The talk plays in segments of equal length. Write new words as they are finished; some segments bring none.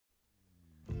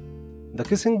The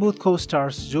Kissing Booth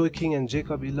co-stars Joey King and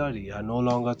Jacob Elordi are no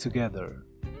longer together.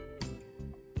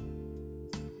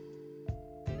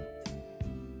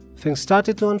 Things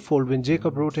started to unfold when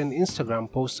Jacob wrote an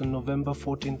Instagram post on November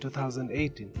 14,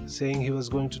 2018, saying he was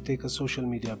going to take a social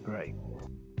media break.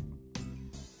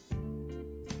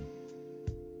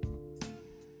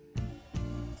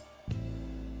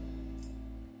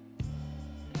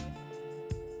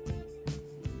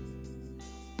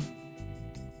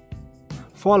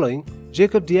 Following,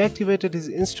 Jacob deactivated his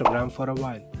Instagram for a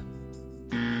while.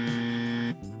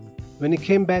 When he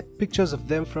came back, pictures of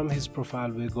them from his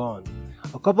profile were gone.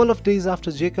 A couple of days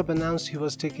after Jacob announced he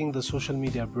was taking the social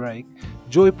media break,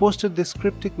 Joey posted this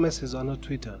cryptic message on her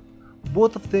Twitter.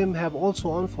 Both of them have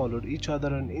also unfollowed each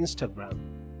other on Instagram.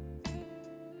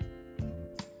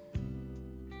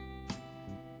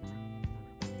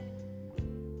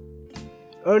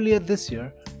 Earlier this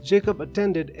year, Jacob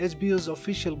attended HBO's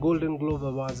official Golden Globe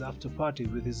Awards after party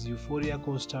with his Euphoria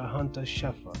co-star Hunter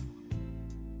Schafer.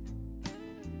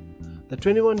 The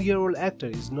 21-year-old actor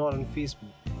is not on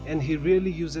Facebook, and he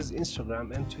rarely uses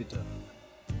Instagram and Twitter.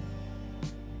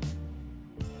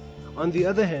 On the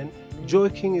other hand, Joey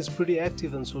King is pretty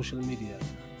active on social media.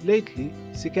 Lately,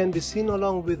 she can be seen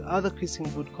along with other Kissing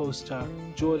Booth co-star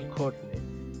Joel Courtney.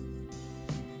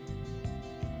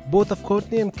 Both of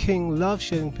Courtney and King love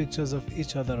sharing pictures of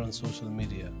each other on social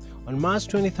media. On March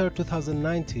 23,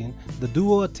 2019, the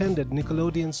duo attended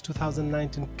Nickelodeon's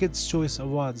 2019 Kids' Choice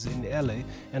Awards in LA,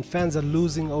 and fans are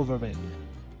losing over it.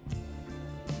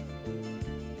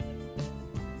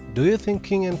 Do you think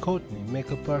King and Courtney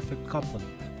make a perfect couple?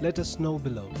 Let us know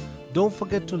below. Don't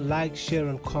forget to like, share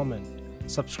and comment.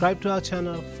 Subscribe to our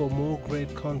channel for more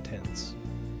great contents.